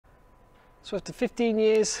So after 15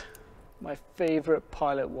 years, my favourite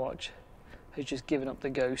pilot watch has just given up the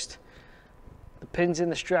ghost. The pins in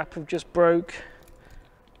the strap have just broke,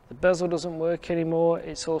 the bezel doesn't work anymore,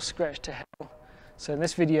 it's all scratched to hell. So in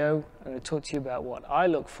this video, I'm going to talk to you about what I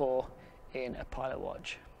look for in a pilot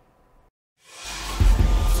watch.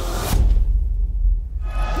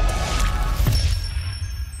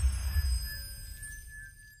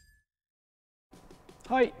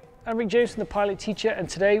 Hi, I'm Rick James from the Pilot Teacher, and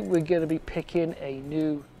today we're going to be picking a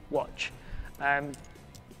new watch.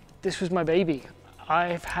 This was my baby.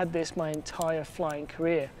 I've had this my entire flying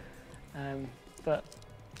career, but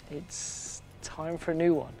it's time for a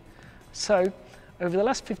new one. So over the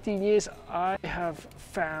last 15 years, I have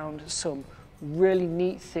found some really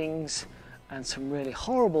neat things and some really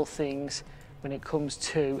horrible things when it comes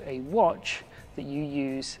to a watch that you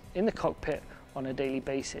use in the cockpit on a daily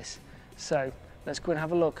basis. So let's go and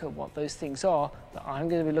have a look at what those things are that I'm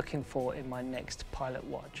going to be looking for in my next pilot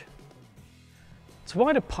watch. So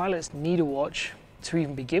why do pilots need a watch to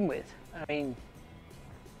even begin with? I mean,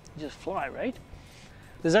 you just fly, right?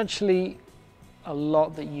 There's actually a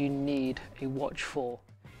lot that you need a watch for.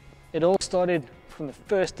 It all started from the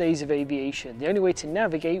first days of aviation. The only way to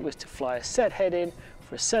navigate was to fly a set heading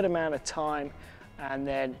for a set amount of time and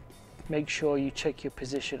then make sure you check your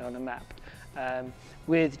position on a map.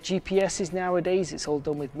 With GPSs nowadays, it's all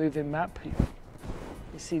done with moving map. You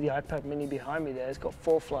see the iPad mini behind me there, it's got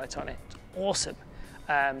 4 flights on it. It's awesome,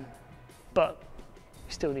 but you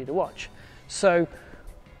still need a watch. So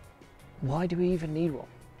why do we even need one?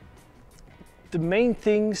 The main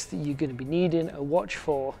things that you're going to be needing a watch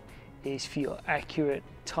for is for your accurate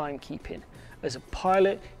timekeeping. As a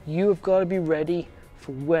pilot, you have got to be ready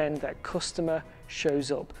for when that customer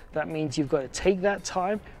shows up. That means you've got to take that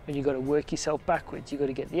time and you've got to work yourself backwards. You've got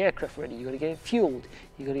to get the aircraft ready, you've got to get it fueled,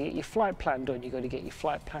 you've got to get your flight plan done, you've got to get your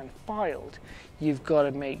flight plan filed, you've got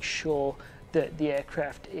to make sure that the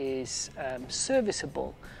aircraft is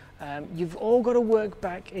serviceable. You've all got to work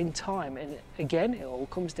back in time, and again, it all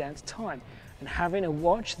comes down to time. And having a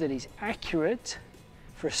watch that is accurate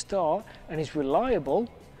for a start and is reliable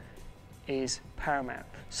is paramount.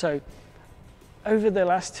 So over the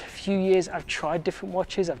last few years, I've tried different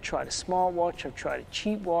watches. I've tried a smart watch, I've tried a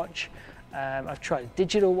cheap watch, I've tried a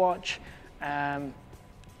digital watch,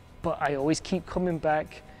 but I always keep coming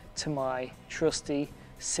back to my trusty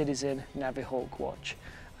Citizen Navihawk watch.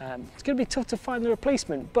 It's going to be tough to find the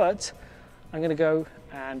replacement, but I'm going to go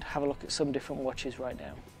and have a look at some different watches right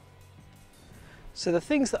now. So the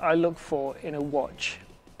things that I look for in a watch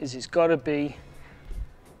is it's got to be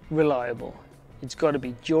reliable, it's got to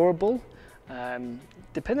be durable.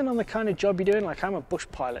 Depending on the kind of job you're doing, like I'm a bush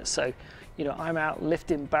pilot, so you know I'm out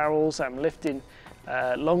lifting barrels, I'm lifting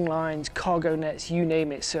long lines, cargo nets, you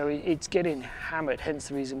name it, so it's getting hammered, hence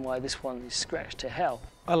the reason why this one is scratched to hell.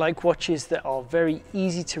 I like watches that are very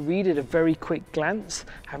easy to read at a very quick glance.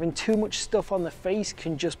 Having too much stuff on the face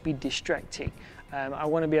can just be distracting. I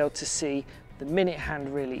want to be able to see the minute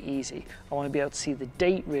hand really easy. I want to be able to see the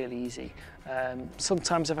date really easy.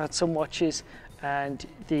 Sometimes I've had some watches and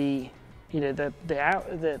the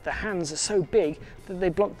hands are so big that they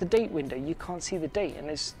block the date window. You can't see the date, and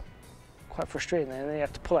it's quite frustrating. And then you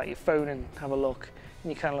have to pull out your phone and have a look,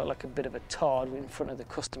 and you kind of look like a bit of a tard in front of the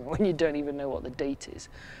customer when you don't even know what the date is.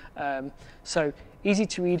 So easy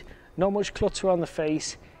to read, not much clutter on the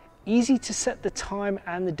face, easy to set the time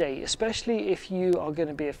and the date, especially if you are going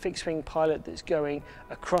to be a fixed-wing pilot that's going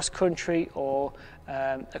across country or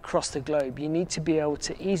across the globe. You need to be able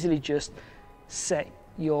to easily just set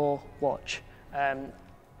your watch. I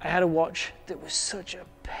had a watch that was such a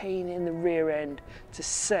pain in the rear end to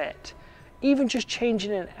set. Even just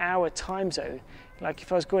changing an hour time zone, like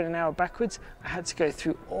if I was going an hour backwards, I had to go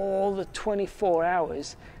through all the 24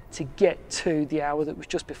 hours to get to the hour that was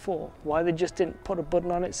just before. Why they just didn't put a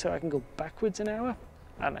button on it so I can go backwards an hour?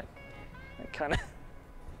 I don't know. It kind of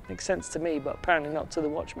makes sense to me, but apparently not to the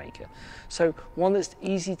watchmaker. So one that's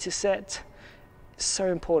easy to set is so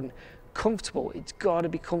important. Comfortable, it's got to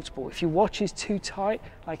be comfortable. If your watch is too tight,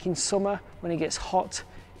 like in summer when it gets hot,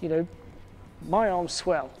 you know, my arms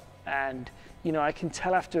swell, and you know I can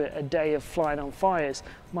tell after a day of flying on fires,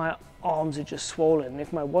 my arms are just swollen. And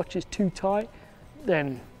if my watch is too tight,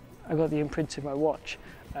 then I got the imprint of my watch.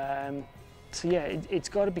 So yeah, it's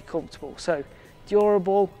got to be comfortable. So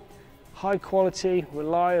durable, high quality,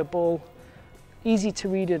 reliable, easy to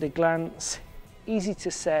read at a glance, easy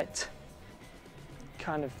to set.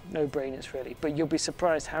 Kind of no-brainers really, but you'll be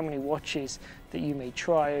surprised how many watches that you may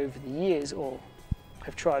try over the years or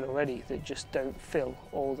have tried already that just don't fill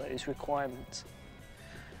all those requirements.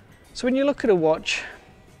 So when you look at a watch,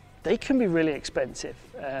 they can be really expensive.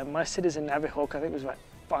 My Citizen Navihawk, I think, was about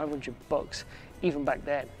 $500 even back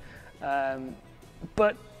then.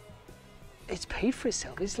 But it's paid for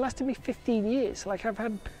itself. It's lasted me 15 years. Like, I've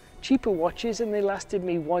had cheaper watches and they lasted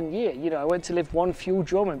me 1 year. You know, I went to lift one fuel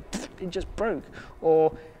drum and it just broke.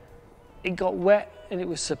 Or it got wet and it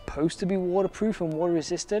was supposed to be waterproof and water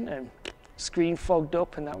resistant and screen fogged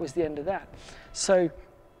up, and that was the end of that. So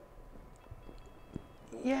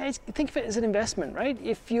yeah, think of it as an investment, right?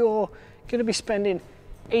 If you're going to be spending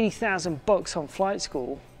 $80,000 on flight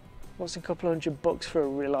school, what's a couple $100 for a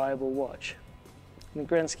reliable watch? In the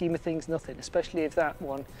grand scheme of things, nothing, especially if that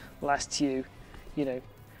one lasts you, you know,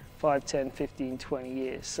 5, 10, 15, 20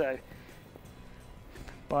 years. So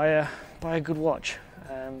buy a good watch.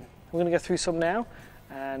 We're going to go through some now,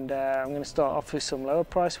 and I'm going to start off with some lower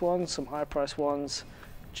price ones, some higher price ones,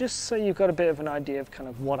 just so you've got a bit of an idea of kind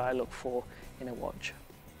of what I look for in a watch.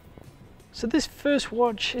 So this first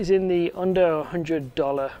watch is in the under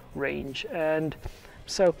 $100 range, and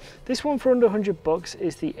so this one for under $100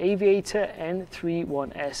 is the Aviator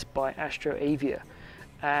N31S by Avia.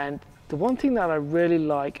 And the one thing that I really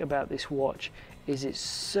like about this watch is it's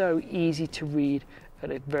so easy to read at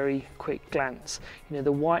a very quick glance. You know,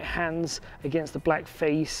 the white hands against the black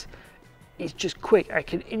face, it's just quick. I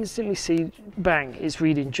can instantly see, bang, it's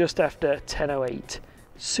reading just after 10:08.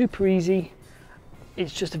 Super easy.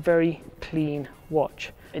 It's just a very clean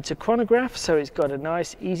watch. It's a chronograph, so it's got a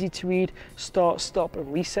nice, easy to read start, stop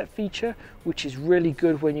and reset feature, which is really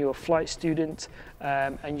good when you're a flight student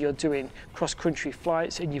and you're doing cross-country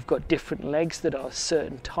flights and you've got different legs that are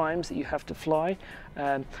certain times that you have to fly.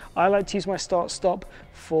 I like to use my start, stop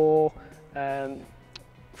for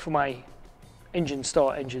my engine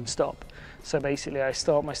start, engine stop. So basically I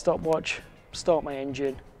start my stopwatch, start my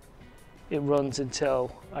engine, it runs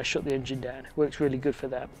until I shut the engine down. It works really good for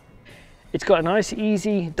that. It's got a nice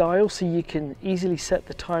easy dial, so you can easily set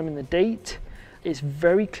the time and the date. It's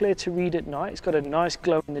very clear to read at night. It's got a nice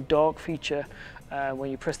glow in the dark feature when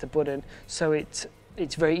you press the button, so it's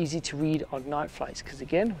very easy to read on night flights, because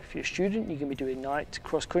again, if you're a student, you're going to be doing night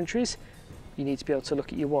cross countries, you need to be able to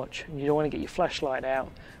look at your watch, and you don't want to get your flashlight out,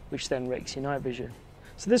 which then wrecks your night vision.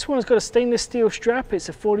 So this one's got a stainless steel strap. It's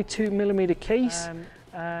a 42mm case.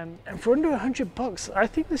 And for under $100, I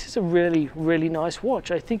think this is a really, really nice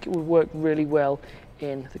watch. I think it would work really well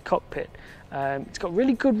in the cockpit. It's got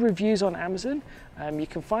really good reviews on Amazon. You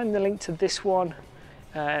can find the link to this one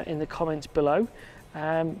in the comments below.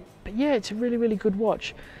 But yeah, it's a really, really good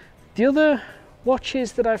watch. The other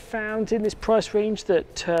watches that I've found in this price range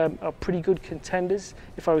that are pretty good contenders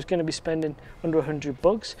if I was going to be spending under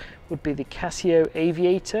 $100 would be the Casio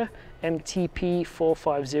Aviator MTP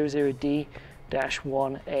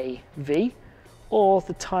 4500D-1AV or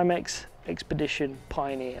the Timex Expedition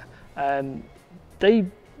Pioneer.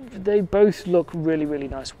 They both look really, really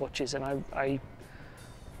nice watches, and I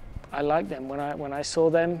like them. When I saw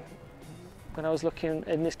them when I was looking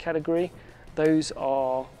in this category, those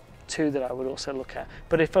are two that I would also look at.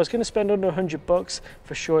 But if I was going to spend under $100,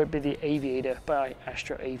 for sure it'd be the Aviator by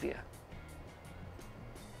Avia.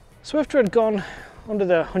 So after I'd gone under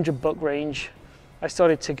the $100 range, I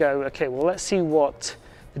started to go, okay, well, let's see what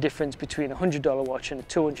the difference between a $100 watch and a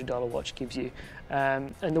 $200 watch gives you.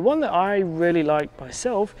 And the one that I really like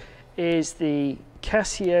myself is the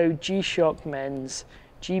Casio G-Shock Men's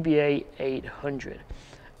GBA 800.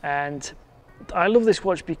 And I love this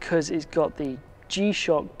watch because it's got the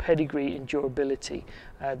G-Shock pedigree and durability.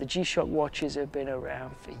 The G-Shock watches have been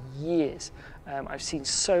around for years. I've seen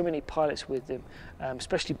so many pilots with them,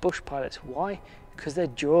 especially bush pilots. Why? Because they're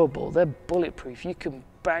durable, they're bulletproof. You can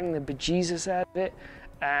bang the bejesus out of it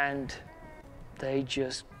and they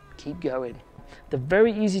just keep going. They're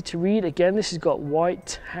very easy to read. Again, this has got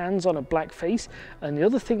white hands on a black face. And the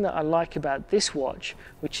other thing that I like about this watch,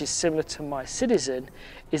 which is similar to my Citizen,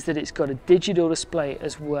 is that it's got a digital display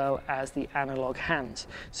as well as the analog hands.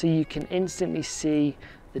 So you can instantly see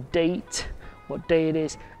the date, what day it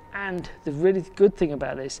is. And the really good thing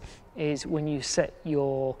about this is when you set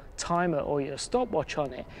your timer or your stopwatch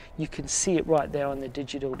on it, you can see it right there on the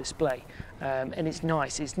digital display. And it's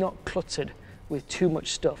nice, it's not cluttered with too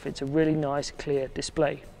much stuff. It's a really nice, clear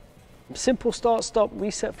display. Simple start, stop,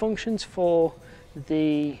 reset functions for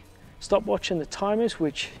the stopwatch and the timers,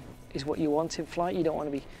 which is what you want in flight. You don't want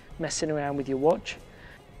to be messing around with your watch.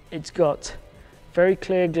 It's got very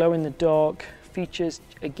clear glow in the dark features.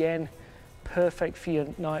 Again, perfect for your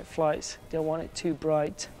night flights. Don't want it too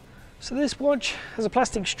bright. So this watch has a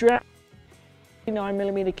plastic strap,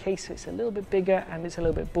 9mm case, so it's a little bit bigger and it's a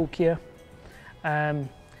little bit bulkier.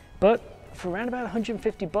 But for around about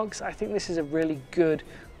 $150, I think this is a really good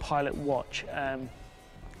pilot watch.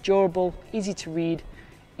 Durable, easy to read,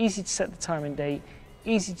 easy to set the time and date,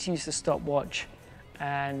 easy to use the stopwatch,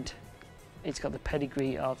 and it's got the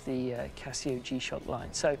pedigree of the Casio G-Shock line.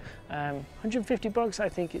 So $150, I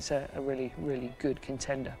think it's a really, really good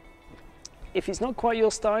contender. If it's not quite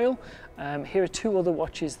your style, here are two other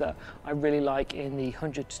watches that I really like in the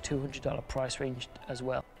 $100 to $200 price range as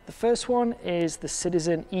well. The first one is the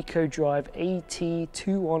Citizen EcoDrive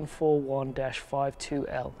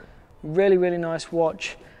AT2141-52L. Really, really nice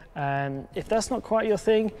watch. If that's not quite your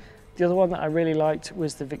thing, the other one that I really liked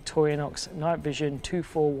was the Victorinox Night Vision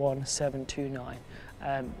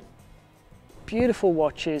 241729. Beautiful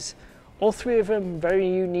watches, all three of them very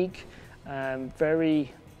unique,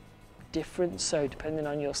 very different, so depending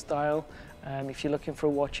on your style, if you're looking for a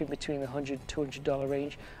watch in between the $100 and $200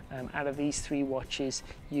 range, out of these three watches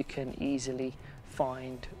you can easily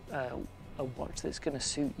find a watch that's going to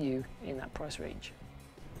suit you in that price range.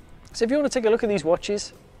 So if you want to take a look at these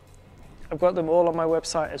watches, I've got them all on my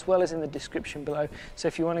website as well as in the description below. So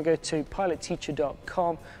if you want to go to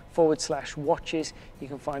pilotteacher.com/watches, you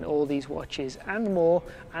can find all these watches and more,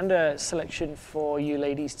 and a selection for you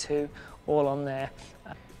ladies too, all on there.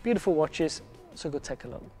 Beautiful watches, so go take a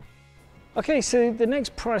look. Okay, so the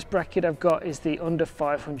next price bracket I've got is the under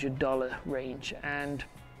 $500 range, and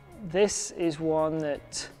this is one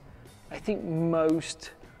that I think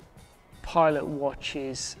most pilot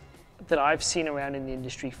watches that I've seen around in the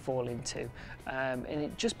industry fall into,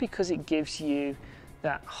 and just because it gives you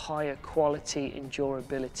that higher quality and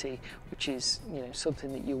durability, which is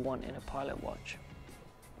something that you want in a pilot watch.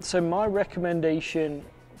 So my recommendation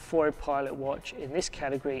for a pilot watch in this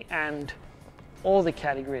category and all the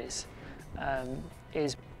categories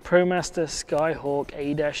is ProMaster Skyhawk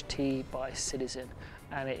A-T by Citizen,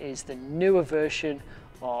 and it is the newer version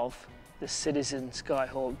of the Citizen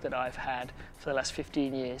Skyhawk that I've had for the last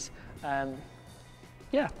 15 years.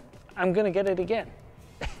 Yeah, I'm gonna get it again.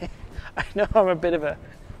 I know I'm a bit of a,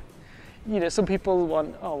 some people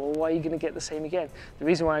want, oh, well, why are you gonna get the same again? The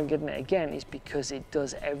reason why I'm getting it again is because it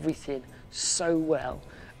does everything so well,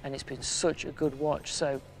 and it's been such a good watch,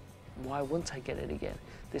 so why wouldn't I get it again?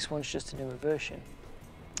 This one's just a newer version.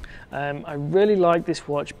 I really like this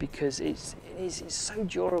watch because it's so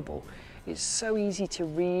durable. It's so easy to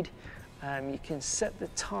read. You can set the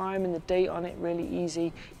time and the date on it really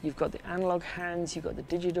easy. You've got the analog hands, you've got the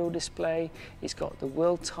digital display, it's got the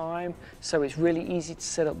world time, so it's really easy to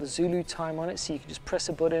set up the Zulu time on it, so you can just press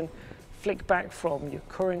a button, flick back from your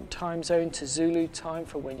current time zone to Zulu time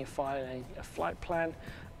for when you're filing a flight plan.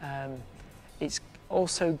 It's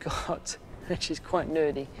also got, which is quite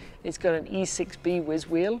nerdy, it's got an E6B whiz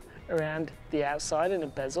wheel around the outside and a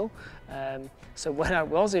bezel. So when I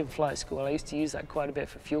was in flight school, I used to use that quite a bit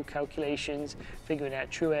for fuel calculations, figuring out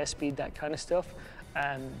true airspeed, that kind of stuff.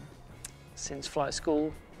 Since flight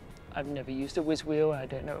school, I've never used a whiz wheel. I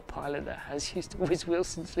don't know a pilot that has used a whiz wheel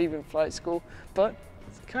since leaving flight school, but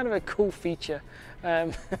it's kind of a cool feature.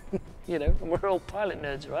 And we're all pilot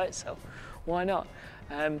nerds, right? So why not?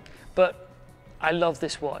 But I love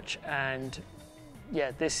this watch, and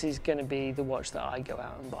yeah, this is going to be the watch that I go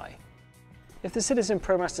out and buy. If the Citizen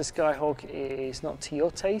ProMaster Skyhawk is not to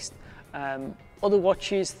your taste, other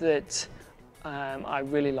watches that I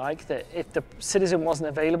really like, that if the Citizen wasn't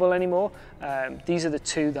available anymore, these are the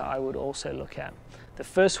two that I would also look at. The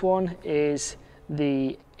first one is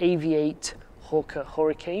the Aviate Hawker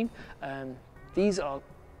Hurricane. These are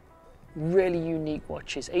really unique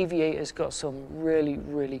watches. Aviate has got some really,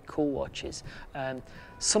 really cool watches.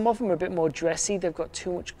 Some of them are a bit more dressy. They've got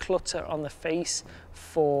too much clutter on the face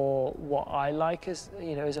for what I like as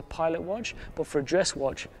a pilot watch, but for a dress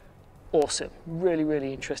watch, awesome. Really,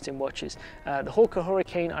 really interesting watches. The Hawker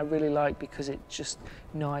Hurricane I really like because it's just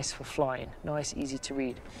nice for flying, nice, easy to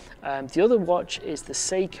read. The other watch is the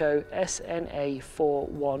Seiko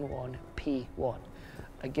SNA411P1.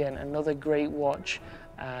 Again, another great watch.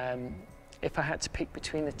 If I had to pick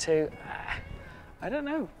between the two, I don't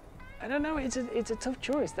know. It's a tough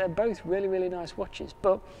choice. They're both really, really nice watches,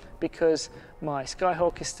 but because my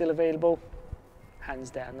Skyhawk is still available, hands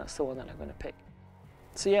down, that's the one that I'm going to pick.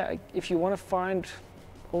 So yeah, if you want to find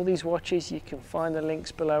all these watches, you can find the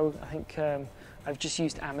links below. I think I've just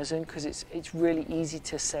used Amazon because it's really easy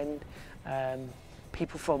to send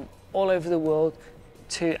people from all over the world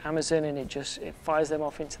to Amazon, and it fires them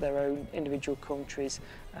off into their own individual countries.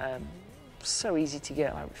 So easy to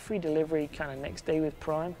get, like free delivery kind of next day with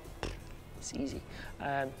Prime. It's easy.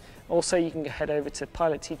 Also, you can head over to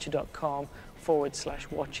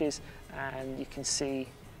pilotteacher.com/watches, and you can see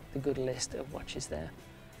the good list of watches there.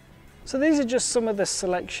 So these are just some of the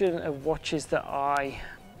selection of watches that I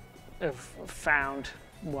have found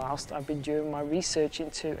whilst I've been doing my research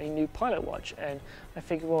into a new pilot watch, and I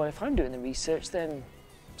figured, well, if I'm doing the research, then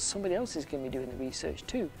somebody else is going to be doing the research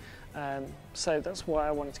too. So that's why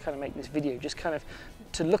I wanted to kind of make this video, just kind of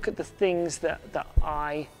to look at the things that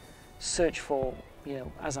I search for, you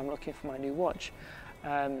know, as I'm looking for my new watch.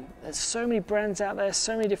 There's so many brands out there,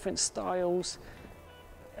 so many different styles.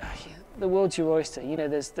 The world's your oyster. You know,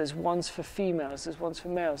 there's ones for females, there's ones for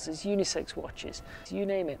males, there's unisex watches, you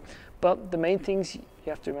name it. But the main things you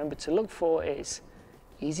have to remember to look for is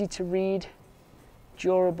easy to read,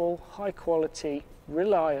 durable, high quality,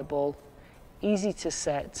 reliable, easy to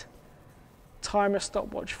set, timer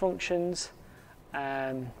stopwatch functions.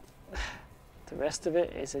 The rest of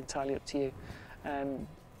it is entirely up to you.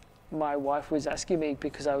 My wife was asking me,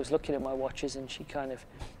 because I was looking at my watches, and she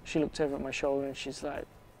looked over at my shoulder and she's like,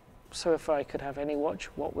 so if I could have any watch,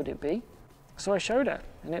 what would it be? So I showed her,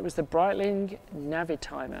 and it was the Breitling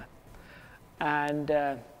Navitimer. And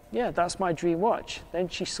yeah, that's my dream watch. Then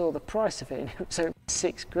she saw the price of it, and it was over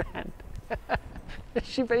 $6,000.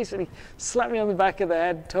 She basically slapped me on the back of the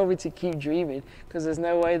head, told me to keep dreaming, because there's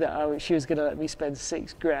no way that she was going to let me spend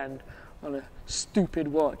 $6,000 on a stupid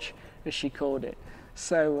watch, as she called it.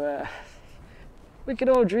 So we can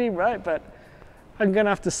all dream, right? But I'm going to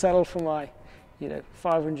have to settle for my, you know,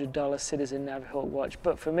 $500 Citizen Navihawk watch.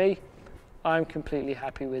 But for me, I'm completely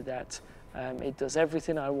happy with that. It does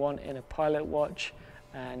everything I want in a pilot watch,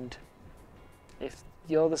 and if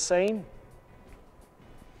you're the same,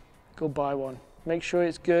 go buy one. Make sure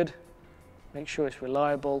it's good, make sure it's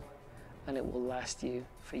reliable, and it will last you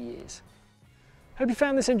for years. Hope you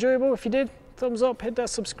found this enjoyable. If you did, thumbs up, hit that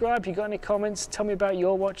subscribe. If you got any comments, tell me about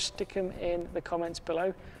your watch, stick them in the comments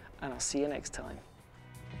below, and I'll see you next time.